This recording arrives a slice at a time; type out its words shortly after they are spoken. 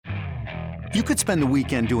You could spend the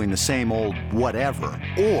weekend doing the same old whatever,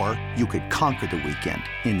 or you could conquer the weekend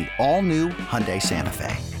in the all-new Hyundai Santa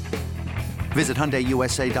Fe. Visit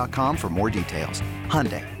HyundaiUSA.com for more details.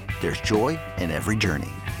 Hyundai, there's joy in every journey.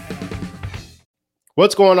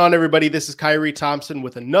 What's going on, everybody? This is Kyrie Thompson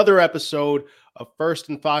with another episode of First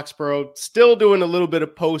in Foxborough. Still doing a little bit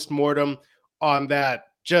of post-mortem on that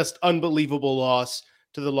just unbelievable loss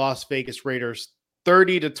to the Las Vegas Raiders.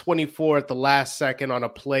 30-24 at the last second on a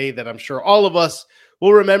play that I'm sure all of us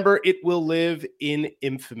will remember. It will live in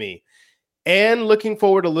infamy. And looking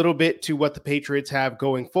forward a little bit to what the Patriots have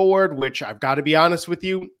going forward, which I've got to be honest with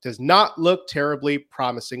you, does not look terribly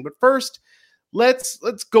promising. But first, let's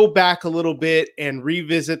go back a little bit and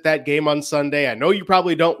revisit that game on Sunday. I know you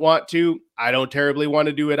probably don't want to. I don't terribly want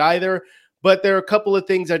to do it either. But there are a couple of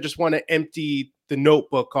things I just want to empty the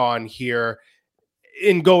notebook on here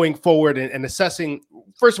in going forward and assessing,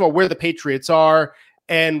 first of all, where the Patriots are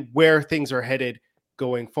and where things are headed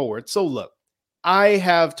going forward. So look, I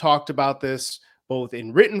have talked about this both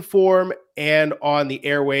in written form and on the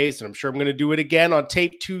airways, and I'm sure I'm going to do it again on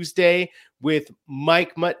Tape Tuesday with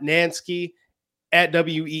Mike Mutnansky at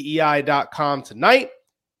weei.com tonight.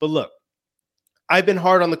 But look, I've been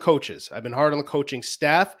hard on the coaches. I've been hard on the coaching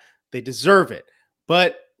staff. They deserve it.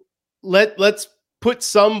 But let's put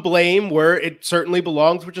some blame where it certainly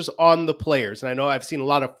belongs, which is on the players. And I know I've seen a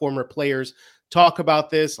lot of former players talk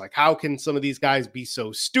about this, like how can some of these guys be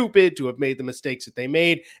so stupid to have made the mistakes that they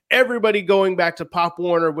made? Everybody going back to Pop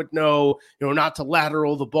Warner would know, not to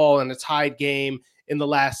lateral the ball in a tied game in the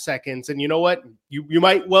last seconds. And you know what? You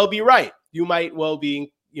might well be right. You might well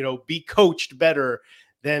be, be coached better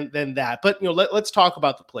than that. But, let's talk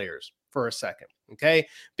about the players for a second, okay?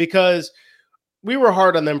 Because we were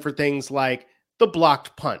hard on them for things like the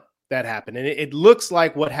blocked punt that happened. And it looks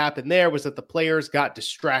like what happened there was that the players got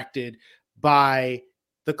distracted by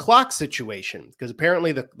the clock situation, because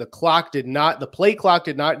apparently the play clock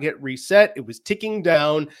did not get reset. It was ticking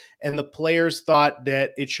down and the players thought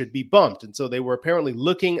that it should be bumped. And so they were apparently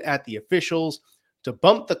looking at the officials to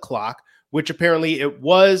bump the clock, which apparently it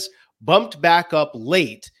was bumped back up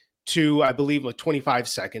late to, I believe, like 25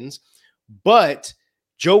 seconds. But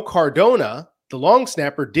Joe Cardona, the long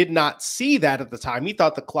snapper, did not see that at the time. He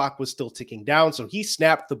thought the clock was still ticking down, so he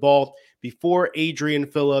snapped the ball before Adrian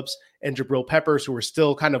Phillips and Jabril Peppers, who were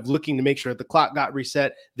still kind of looking to make sure that the clock got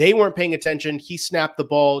reset. They weren't paying attention. He snapped the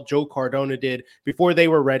ball, Joe Cardona did, before they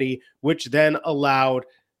were ready, which then allowed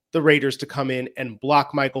the Raiders to come in and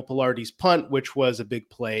block Michael Pilardi's punt, which was a big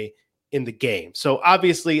play in the game. So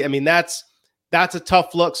obviously, that's a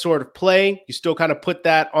tough luck sort of play. You still kind of put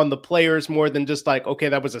that on the players more than just like, okay,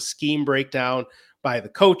 that was a scheme breakdown by the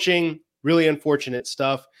coaching. Really unfortunate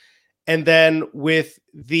stuff. And then with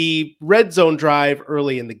the red zone drive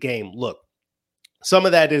early in the game, look, some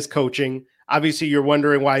of that is coaching. Obviously, you're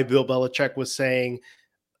wondering why Bill Belichick was saying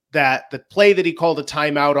that the play that he called a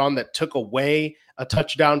timeout on that took away a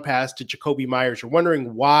touchdown pass to Jacoby Myers. You're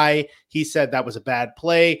wondering why he said that was a bad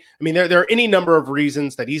play. There are any number of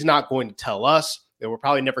reasons that he's not going to tell us that we're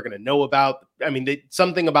probably never going to know about.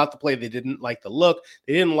 Something about the play, they didn't like the look.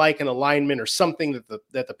 They didn't like an alignment or something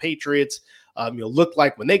that the Patriots looked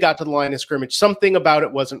like when they got to the line of scrimmage. Something about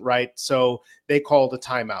it wasn't right, so they called a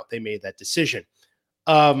timeout. They made that decision.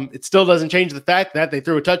 It still doesn't change the fact that they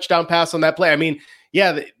threw a touchdown pass on that play.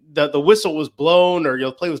 The whistle was blown, or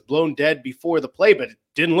the play was blown dead before the play, but it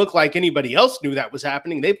didn't look like anybody else knew that was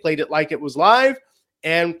happening. They played it like it was live,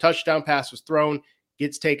 and touchdown pass was thrown,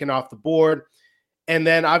 gets taken off the board. And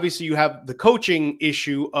then obviously you have the coaching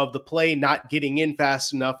issue of the play not getting in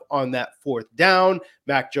fast enough on that fourth down.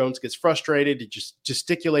 Mac Jones gets frustrated, just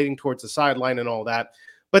gesticulating towards the sideline and all that.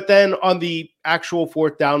 But then on the actual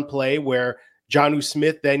fourth down play where Jonnu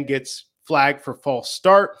Smith then gets flagged for false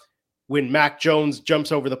start, when Mac Jones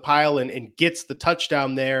jumps over the pile and gets the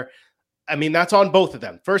touchdown there, that's on both of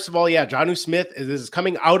them. First of all, Jonnu Smith is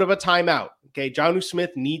coming out of a timeout. Okay, Jonnu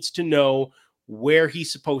Smith needs to know where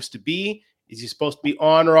he's supposed to be. Is he supposed to be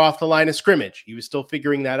on or off the line of scrimmage? He was still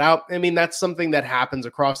figuring that out. That's something that happens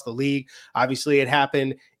across the league. Obviously, it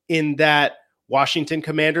happened in that Washington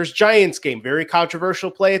Commanders Giants game. Very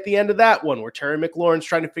controversial play at the end of that one where Terry McLaurin's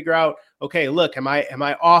trying to figure out, okay, look, am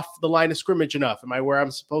I off the line of scrimmage enough? Am I where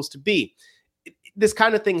I'm supposed to be? This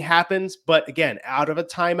kind of thing happens, but again, out of a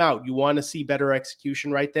timeout, you want to see better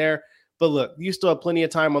execution right there. But look, you still have plenty of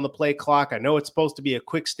time on the play clock. I know it's supposed to be a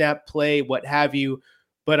quick snap play, what have you,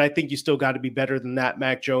 but I think you still got to be better than that,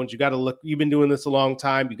 Mac Jones. You got to look, you've been doing this a long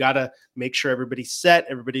time. You got to make sure everybody's set,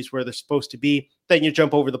 everybody's where they're supposed to be. Then you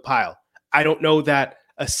jump over the pile. I don't know that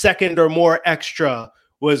a second or more extra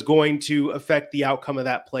was going to affect the outcome of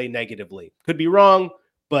that play negatively. Could be wrong,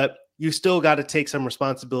 but you still got to take some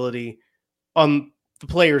responsibility on the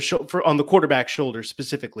player's on the quarterback's shoulders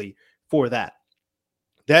specifically for that.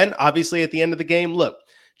 Then, obviously, at the end of the game, look,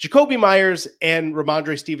 Jacoby Myers and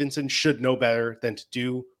Ramondre Stevenson should know better than to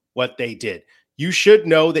do what they did. You should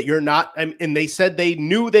know that you're not, and they said they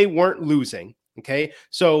knew they weren't losing, okay?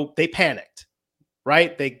 So they panicked,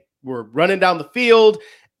 right? They were running down the field,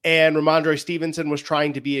 and Ramondre Stevenson was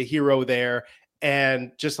trying to be a hero there,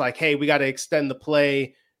 and just like, hey, we got to extend the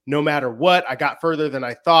play no matter what. I got further than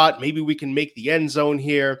I thought. Maybe we can make the end zone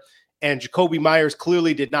here. And Jacoby Myers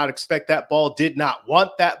clearly did not expect that ball, did not want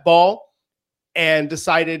that ball, and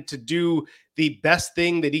decided to do the best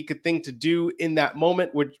thing that he could think to do in that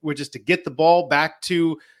moment, which is to get the ball back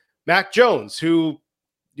to Mac Jones, who,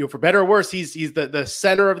 for better or worse, he's the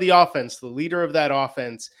center of the offense, the leader of that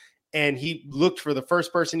offense. And he looked for the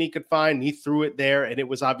first person he could find, and he threw it there. And it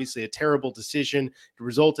was obviously a terrible decision. It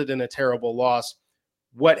resulted in a terrible loss.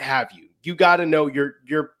 What have you? You got to know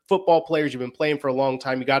your football players. You've been playing for a long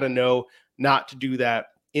time. You got to know not to do that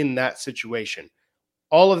in that situation.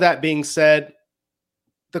 All of that being said,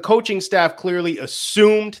 the coaching staff clearly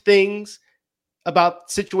assumed things about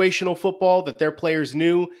situational football that their players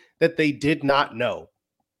knew that they did not know.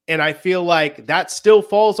 And I feel like that still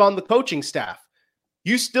falls on the coaching staff.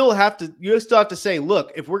 You still have to say,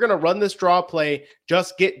 look, if we're going to run this draw play,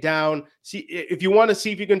 just get down. See if you want to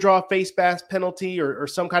see if you can draw a face mask penalty or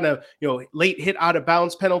some kind of, late hit out of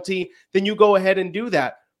bounds penalty, then you go ahead and do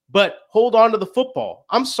that. But hold on to the football.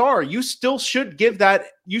 I'm sorry. You still should give that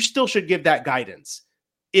guidance.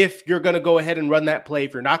 If you're going to go ahead and run that play,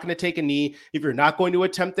 if you're not going to take a knee, if you're not going to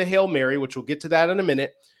attempt the Hail Mary, which we'll get to that in a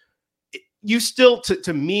minute, you still,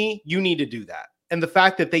 to me, you need to do that. And the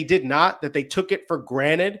fact that they did not, that they took it for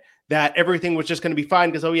granted, that everything was just going to be fine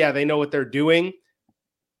because, oh yeah, they know what they're doing.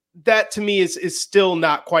 That to me is still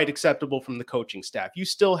not quite acceptable from the coaching staff. You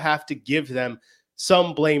still have to give them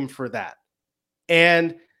some blame for that.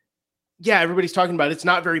 And yeah, everybody's talking about it's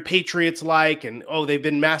not very Patriots-like, and they've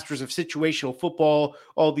been masters of situational football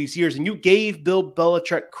all these years. And you gave Bill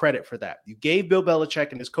Belichick credit for that. You gave Bill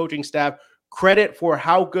Belichick and his coaching staff credit for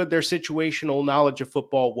how good their situational knowledge of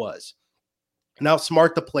football was and how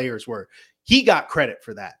smart the players were. He got credit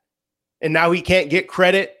for that. And now he can't get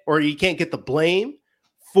credit, or he can't get the blame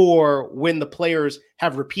for when the players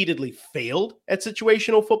have repeatedly failed at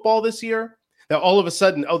situational football this year. Now all of a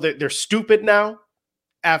sudden, they're stupid now.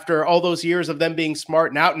 After all those years of them being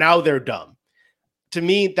smart, now they're dumb. To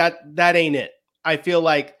me, that ain't it. I feel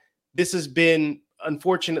like this has been,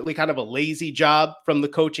 unfortunately, kind of a lazy job from the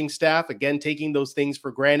coaching staff. Again, taking those things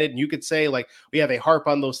for granted. And you could say, like, yeah, they harp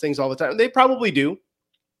on those things all the time. They probably do.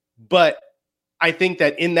 But I think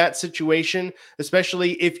that in that situation,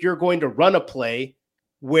 especially if you're going to run a play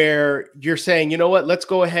where you're saying, you know what, let's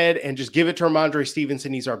go ahead and just give it to Ramondre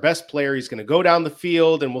Stevenson. He's our best player. He's going to go down the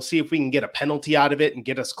field, and we'll see if we can get a penalty out of it and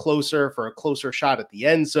get us closer for a closer shot at the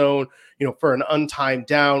end zone, for an untimed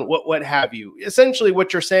down, what have you. Essentially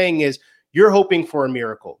what you're saying is you're hoping for a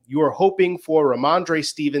miracle. You are hoping for Ramondre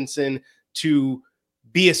Stevenson to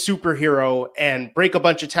be a superhero and break a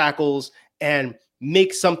bunch of tackles and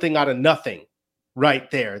make something out of nothing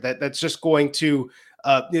right there. That's just going to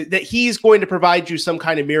that he's going to provide you some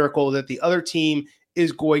kind of miracle, that the other team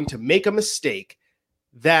is going to make a mistake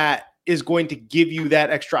that is going to give you that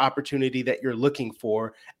extra opportunity that you're looking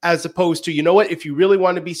for, as opposed to, if you really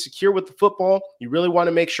want to be secure with the football, you really want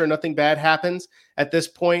to make sure nothing bad happens at this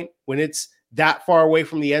point, when it's that far away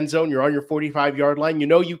from the end zone, you're on your 45-yard line,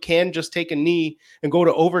 you can just take a knee and go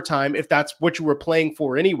to overtime if that's what you were playing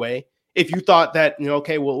for anyway. If you thought that,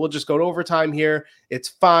 okay, well, we'll just go to overtime here. It's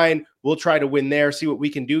fine. We'll try to win there, see what we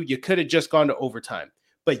can do. You could have just gone to overtime.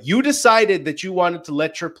 But you decided that you wanted to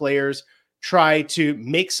let your players try to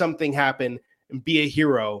make something happen and be a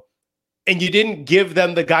hero. And you didn't give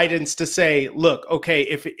them the guidance to say, look, okay,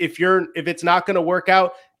 if it's not going to work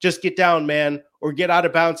out, just get down, man, or get out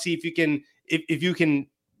of bounds. See if you can,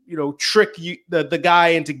 trick the guy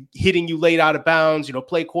into hitting you late out of bounds,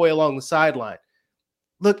 play coy along the sideline.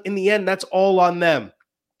 Look, in the end, that's all on them,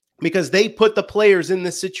 because they put the players in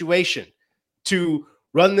this situation to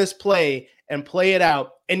run this play and play it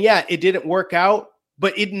out. And yeah, it didn't work out,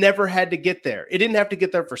 but it never had to get there. It didn't have to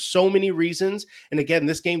get there for so many reasons. And again,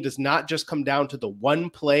 this game does not just come down to the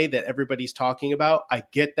one play that everybody's talking about. I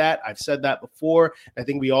get that. I've said that before. I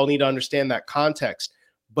think we all need to understand that context.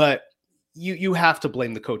 But you have to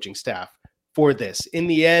blame the coaching staff for this. In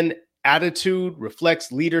the end, attitude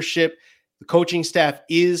reflects leadership. The coaching staff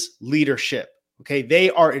is leadership. Okay. They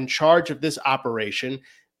are in charge of this operation.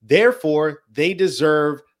 Therefore, they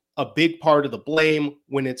deserve a big part of the blame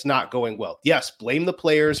when it's not going well. Yes, blame the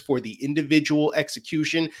players for the individual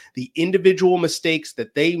execution, the individual mistakes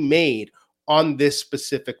that they made on this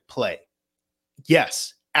specific play.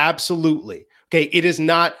 Yes, absolutely. Okay, it is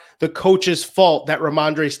not the coach's fault that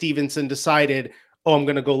Ramondre Stevenson decided, oh, I'm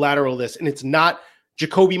going to go lateral this. And it's not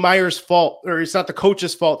Jacoby Myers' fault, or it's not the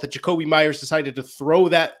coach's fault that Jacoby Myers decided to throw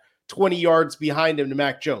that 20 yards behind him to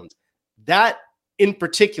Mac Jones. That in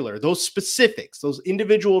particular, those specifics, those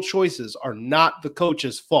individual choices are not the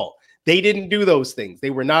coach's fault. They didn't do those things.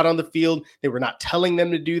 They were not on the field. They were not telling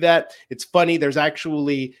them to do that. It's funny. There's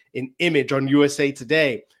actually an image on USA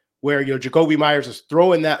Today where, Jacoby Myers is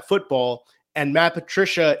throwing that football and Matt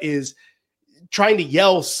Patricia is trying to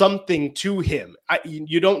yell something to him.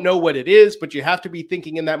 You don't know what it is, but you have to be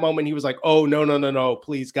thinking in that moment. He was like, oh, no,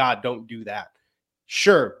 please, God, don't do that.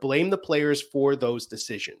 Sure, blame the players for those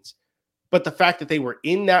decisions. But the fact that they were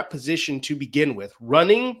in that position to begin with,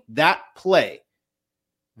 running that play,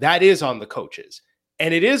 that is on the coaches.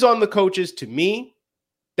 And it is on the coaches, to me,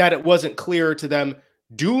 that it wasn't clear to them.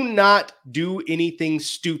 Do not do anything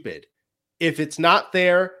stupid. If it's not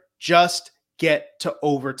there, just get to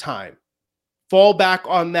overtime. Fall back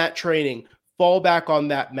on that training. Fall back on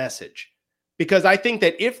that message. Because I think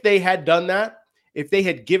that if they had done that, if they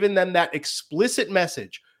had given them that explicit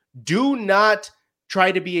message, do not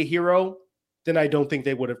try to be a hero, then I don't think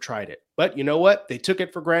they would have tried it. But you know what? They took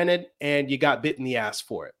it for granted and you got bit in the ass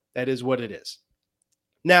for it. That is what it is.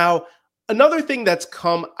 Now, another thing that's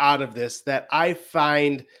come out of this that I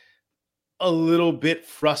find a little bit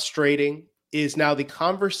frustrating is now the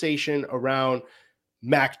conversation around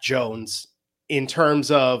Mac Jones in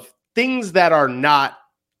terms of things that are not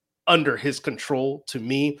under his control. To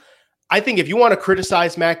me, I think if you want to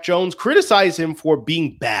criticize Mac Jones, criticize him for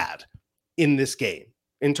being bad in this game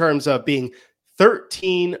in terms of being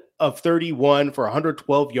 13 of 31 for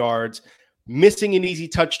 112 yards, missing an easy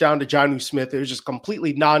touchdown to Jonnu Smith. It was just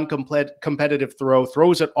completely non-competitive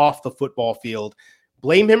throws it off the football field.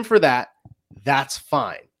 Blame him for that. That's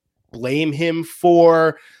fine. Blame him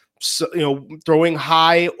for throwing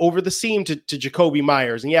high over the seam to Jacoby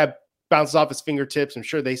Myers. And yeah, bounces off his fingertips. I'm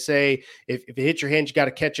sure they say if it hits your hand, you got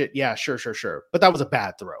to catch it. Yeah, sure. But that was a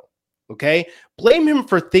bad throw. Okay? Blame him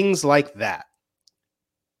for things like that.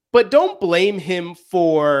 But don't blame him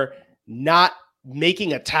for not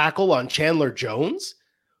making a tackle on Chandler Jones.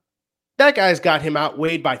 That guy's got him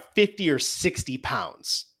outweighed by 50 or 60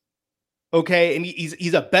 pounds. Okay? And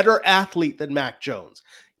he's a better athlete than Mac Jones.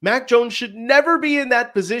 Mac Jones should never be in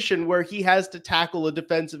that position where he has to tackle a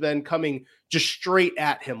defensive end coming just straight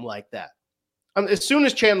at him like that. As soon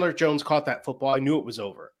as Chandler Jones caught that football, I knew it was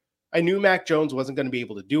over. I knew Mac Jones wasn't going to be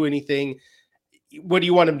able to do anything. What do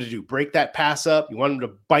you want him to do? Break that pass up? You want him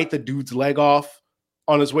to bite the dude's leg off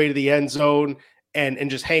on his way to the end zone and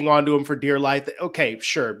just hang on to him for dear life? Okay,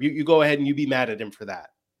 sure. You go ahead and you be mad at him for that.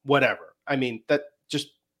 Whatever. I mean, that just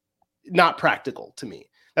not practical to me.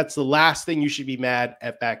 That's the last thing you should be mad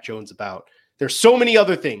at Mac Jones about. There's so many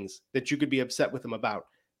other things that you could be upset with him about.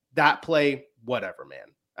 That play, whatever,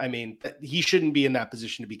 man. I mean, he shouldn't be in that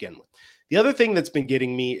position to begin with. The other thing that's been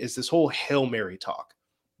getting me is this whole Hail Mary talk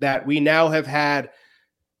that we now have had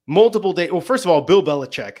multiple days. Well, first of all, Bill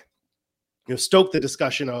Belichick, stoked the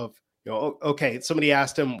discussion of, okay, somebody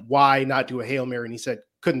asked him why not do a Hail Mary, and he said,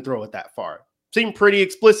 couldn't throw it that far. Seemed pretty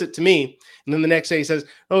explicit to me. And then the next day he says,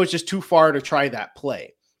 oh, it's just too far to try that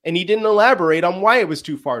play. And he didn't elaborate on why it was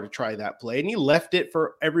too far to try that play. And he left it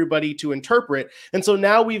for everybody to interpret. And so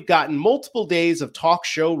now we've gotten multiple days of talk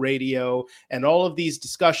show radio and all of these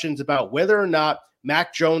discussions about whether or not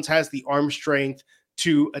Mac Jones has the arm strength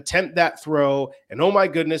to attempt that throw. And oh my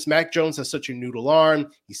goodness, Mac Jones has such a noodle arm.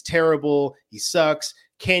 He's terrible. He sucks.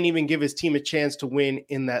 Can't even give his team a chance to win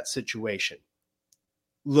in that situation.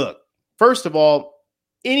 Look, first of all,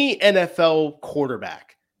 any NFL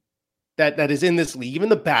quarterback that is in this league, even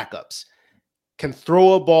the backups, can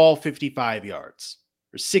throw a ball 55 yards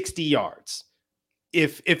or 60 yards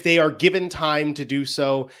if they are given time to do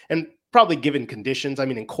so, and probably given conditions. I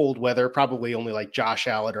mean, in cold weather, probably only like Josh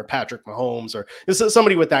Allen or Patrick Mahomes or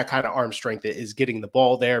somebody with that kind of arm strength is getting the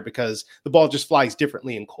ball there, because the ball just flies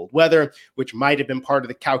differently in cold weather, which might have been part of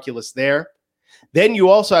the calculus there. Then you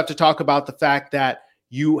also have to talk about the fact that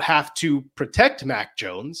you have to protect Mac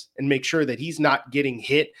Jones and make sure that he's not getting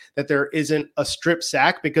hit, that there isn't a strip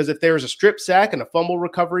sack, because if there's a strip sack and a fumble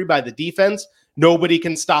recovery by the defense, nobody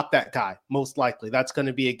can stop that guy. Most likely that's going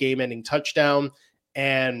to be a game-ending touchdown,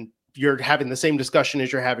 and you're having the same discussion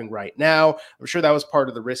as you're having right now. I'm sure that was part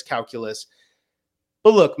of the risk calculus.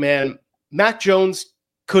 But look, man, Mac Jones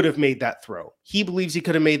could have made that throw. He believes he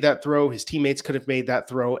could have made that throw. His teammates could have made that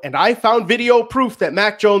throw. And I found video proof that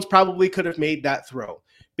Mac Jones probably could have made that throw,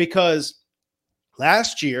 because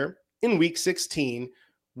last year in week 16,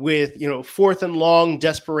 with, 4th and long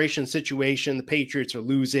desperation situation, the Patriots are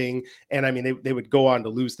losing. And I mean, they would go on to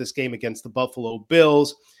lose this game against the Buffalo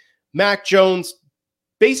Bills. Mac Jones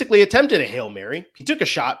basically attempted a Hail Mary. He took a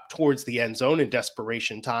shot towards the end zone in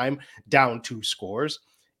desperation time, down 2 scores.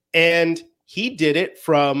 And he did it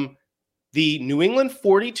from the New England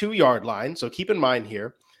 42-yard line. So keep in mind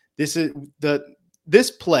here,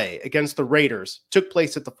 this play against the Raiders took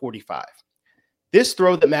place at the 45. This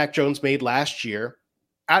throw that Mac Jones made last year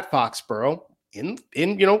at Foxborough in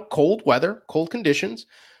cold weather, cold conditions,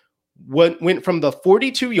 went from the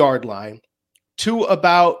 42-yard line to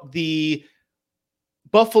about the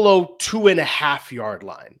Buffalo 2.5-yard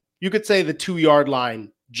line. You could say the 2-yard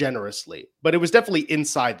line generously, but it was definitely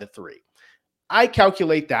inside the 3. I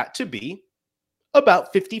calculate that to be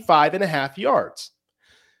about 55.5 yards.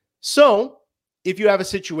 So if you have a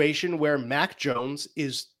situation where Mac Jones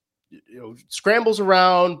is, scrambles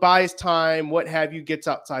around, buys time, what have you, gets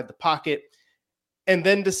outside the pocket, and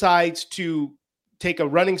then decides to take a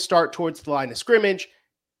running start towards the line of scrimmage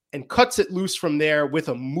and cuts it loose from there with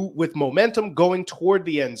momentum going toward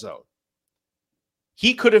the end zone,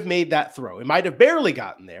 he could have made that throw. It might have barely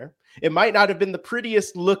gotten there. It might not have been the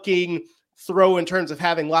prettiest looking throw in terms of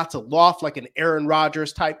having lots of loft, like an Aaron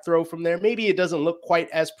Rodgers type throw from there. Maybe it doesn't look quite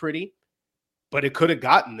as pretty, but it could have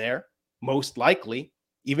gotten there, most likely,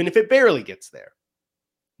 even if it barely gets there.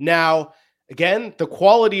 Now, again, the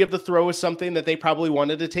quality of the throw is something that they probably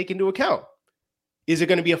wanted to take into account. Is it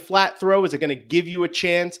going to be a flat throw? Is it going to give you a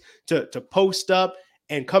chance to post up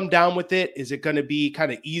and come down with it? Is it going to be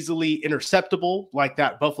kind of easily interceptable like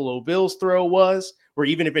that Buffalo Bills throw was, where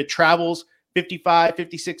even if it travels 55,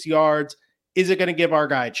 56 yards, is it going to give our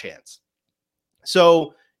guy a chance?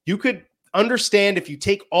 So you could understand, if you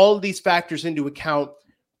take all of these factors into account,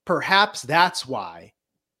 perhaps that's why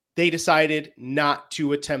they decided not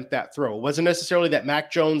to attempt that throw. It wasn't necessarily that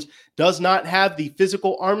Mac Jones does not have the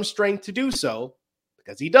physical arm strength to do so,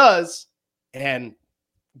 because he does. And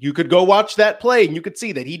you could go watch that play and you could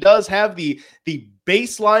see that he does have the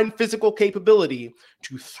baseline physical capability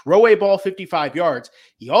to throw a ball 55 yards.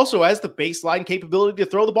 He also has the baseline capability to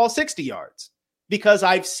throw the ball 60 yards, because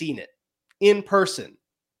I've seen it in person.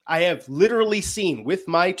 I have literally seen with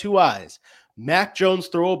my 2 eyes Mac Jones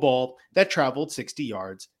throw a ball that traveled 60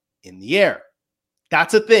 yards in the air.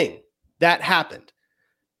 That's a thing that happened.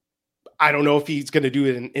 I don't know if he's going to do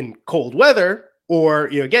it in cold weather, or,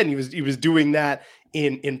 again, he was doing that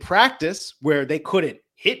in practice where they couldn't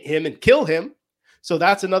hit him and kill him. So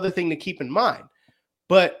that's another thing to keep in mind.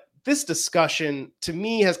 But this discussion, to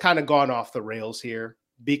me, has kind of gone off the rails here,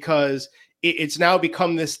 because it's now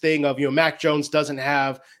become this thing of, Mac Jones doesn't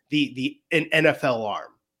have an NFL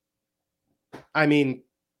arm. I mean,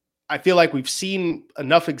 I feel like we've seen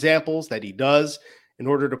enough examples that he does in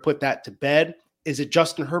order to put that to bed. Is it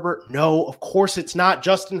Justin Herbert? No, of course it's not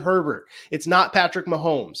Justin Herbert. It's not Patrick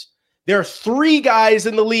Mahomes. There are 3 guys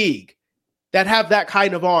in the league that have that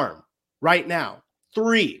kind of arm right now.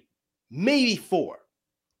 3, maybe 4.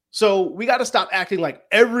 So we got to stop acting like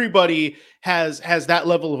everybody has that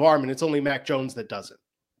level of arm and it's only Mac Jones that doesn't.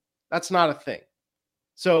 That's not a thing.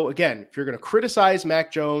 So again, if you're going to criticize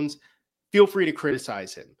Mac Jones, feel free to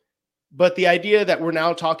criticize him. But the idea that we're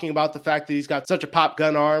now talking about the fact that he's got such a pop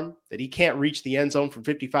gun arm that he can't reach the end zone from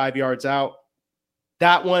 55 yards out,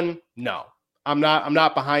 that one, no. I'm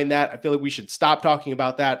not behind that. I feel like we should stop talking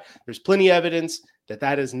about that. There's plenty of evidence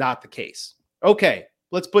that is not the case. Okay,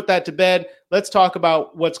 let's put that to bed. Let's talk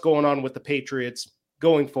about what's going on with the Patriots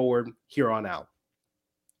going forward here on out.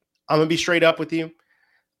 I'm going to be straight up with you.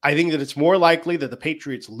 I think that it's more likely that the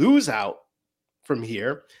Patriots lose out from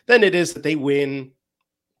here than it is that they win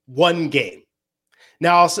one game.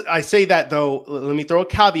 Now, I say that, though, let me throw a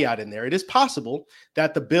caveat in there. It is possible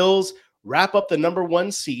that the Bills wrap up the number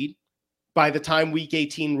 1 seed by the time week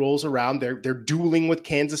 18 rolls around. They're dueling with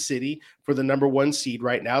Kansas City for the number 1 seed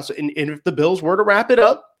right now. So, and if the Bills were to wrap it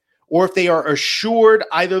up, or if they are assured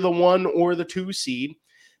either the 1 or the 2 seed,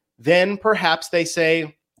 then perhaps they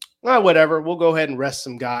say, well, whatever, we'll go ahead and rest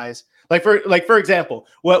some guys. Like for example,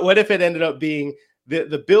 what if it ended up being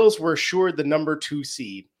the Bills were assured the number 2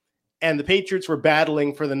 seed and the Patriots were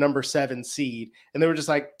battling for the number 7 seed, and they were just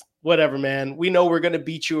like, whatever, man, we know we're going to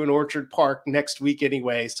beat you in Orchard Park next week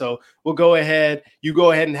anyway, so you go ahead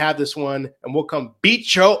and have this one, and we'll come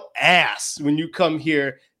beat your ass when you come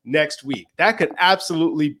here next week. That could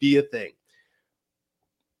absolutely be a thing.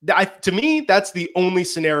 To me, that's the only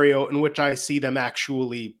scenario in which I see them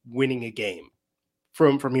actually winning a game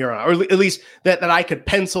from here on, or at least that I could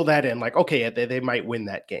pencil that in. Like, okay, they might win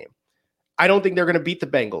that game. I don't think they're going to beat the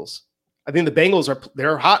Bengals. I think the Bengals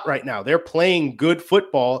they're hot right now. They're playing good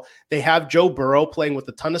football. They have Joe Burrow playing with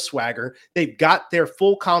a ton of swagger. They've got their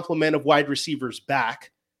full complement of wide receivers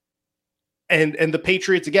back. And the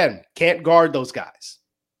Patriots, again, can't guard those guys.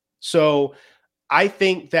 So I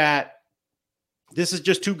think that this is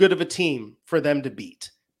just too good of a team for them to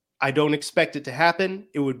beat. I don't expect it to happen.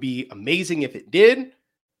 It would be amazing if it did,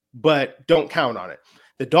 but don't count on it.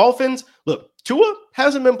 The Dolphins, look, Tua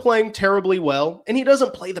hasn't been playing terribly well, and he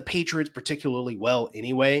doesn't play the Patriots particularly well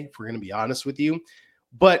anyway, if we're going to be honest with you.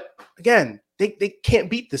 But again, they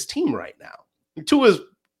can't beat this team right now. Tua's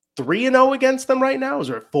 3-0 against them right now. Is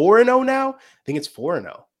it 4-0 now? I think it's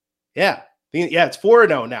 4-0. Yeah. It's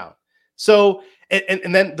 4-0 now. So,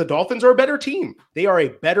 and then the Dolphins are a better team. They are a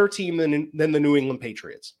better team than the New England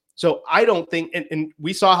Patriots. So I don't think, and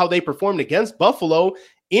we saw how they performed against Buffalo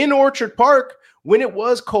in Orchard Park when it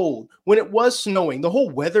was cold, when it was snowing, the whole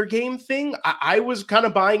weather game thing. I was kind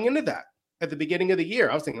of buying into that at the beginning of the year.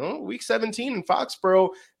 I was thinking, week 17 in Foxborough,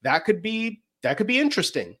 that could be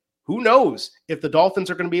interesting. Who knows if the Dolphins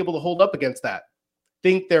are going to be able to hold up against that?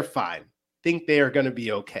 Think they're fine. Think they are going to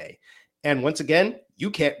be okay. And once again,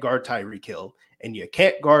 you can't guard Tyreek Hill, and you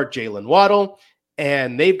can't guard Jalen Waddle,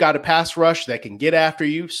 and they've got a pass rush that can get after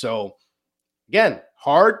you. So again,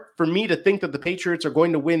 hard for me to think that the Patriots are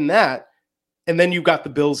going to win that. And then you've got the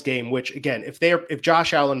Bills game, which again, if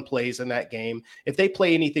Josh Allen plays in that game, if they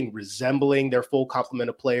play anything resembling their full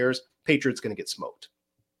complement of players, Patriots going to get smoked.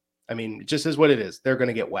 I mean, it just is what it is. They're going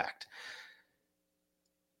to get whacked.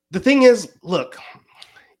 The thing is, look,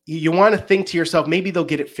 you want to think to yourself, maybe they'll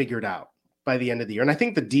get it figured out by the end of the year. And I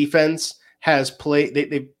think the defense has played,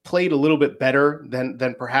 they've played a little bit better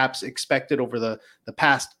than perhaps expected over the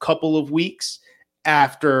past couple of weeks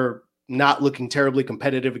after not looking terribly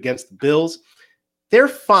competitive against the Bills. They're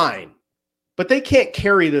fine, but they can't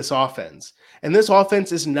carry this offense. And this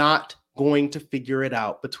offense is not going to figure it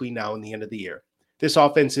out between now and the end of the year. This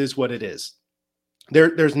offense is what it is.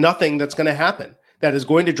 There's nothing that's going to happen that is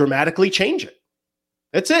going to dramatically change it.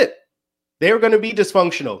 That's it. They're going to be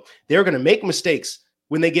dysfunctional. They're going to make mistakes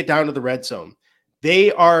when they get down to the red zone.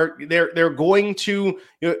 They're going to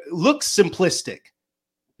look simplistic.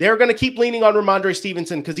 They're going to keep leaning on Ramondre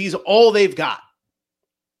Stevenson because he's all they've got.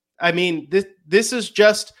 I mean, this is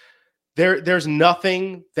just there's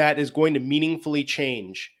nothing that is going to meaningfully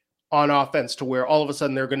change on offense to where all of a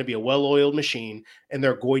sudden they're going to be a well-oiled machine and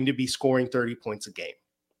they're going to be scoring 30 points a game.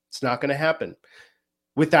 It's not going to happen.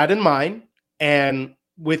 With that in mind, and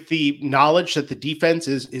with the knowledge that the defense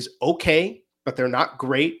is okay, but they're not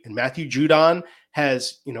great, and Matthew Judon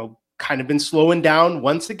has, kind of been slowing down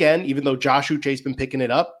once again, even though Josh Uche's been picking it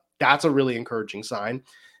up. That's a really encouraging sign.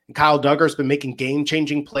 And Kyle Duggar's been making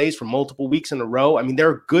game-changing plays for multiple weeks in a row. I mean, there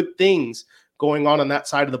are good things going on that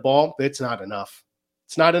side of the ball, but it's not enough.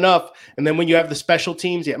 It's not enough. And then when you have the special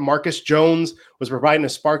teams, Marcus Jones was providing a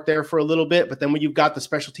spark there for a little bit, but then when you've got the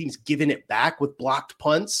special teams giving it back with blocked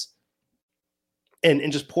punts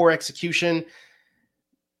and just poor execution,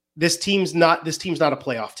 this team's not a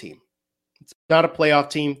playoff team. It's not a playoff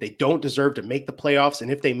team. They don't deserve to make the playoffs. And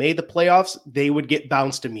if they made the playoffs, they would get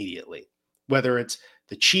bounced immediately, whether it's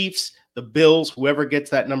the Chiefs, the Bills, whoever gets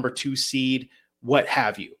that number 2 seed, what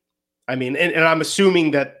have you. I mean, and I'm assuming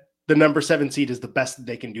that the number 7 seed is the best that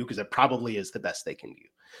they can do because it probably is the best they can do.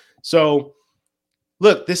 So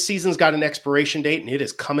look, this season's got an expiration date and it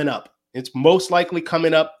is coming up. It's most likely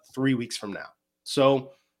coming up 3 weeks from now.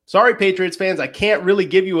 So sorry, Patriots fans, I can't really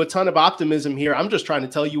give you a ton of optimism here. I'm just trying to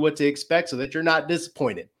tell you what to expect so that you're not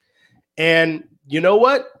disappointed. And you know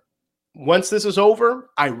what? Once this is over,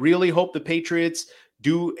 I really hope the Patriots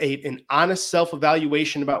do an honest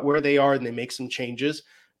self-evaluation about where they are and they make some changes,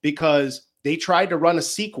 because they tried to run a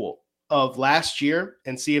sequel of last year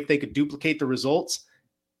and see if they could duplicate the results,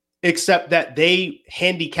 except that they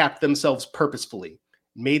handicapped themselves purposefully,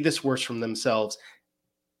 made this worse from themselves,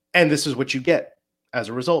 and this is what you get as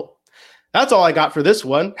a result. That's all I got for this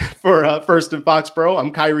one for First in Foxborough.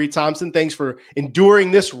 I'm Kyrie Thompson. Thanks for enduring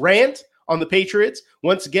this rant on the Patriots.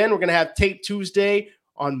 Once again, we're going to have Tape Tuesday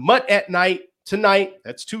on Mutt at Night tonight.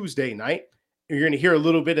 That's Tuesday night. You're going to hear a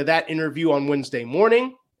little bit of that interview on Wednesday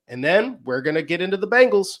morning. And then we're going to get into the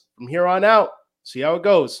Bengals from here on out. See how it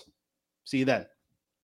goes. See you then.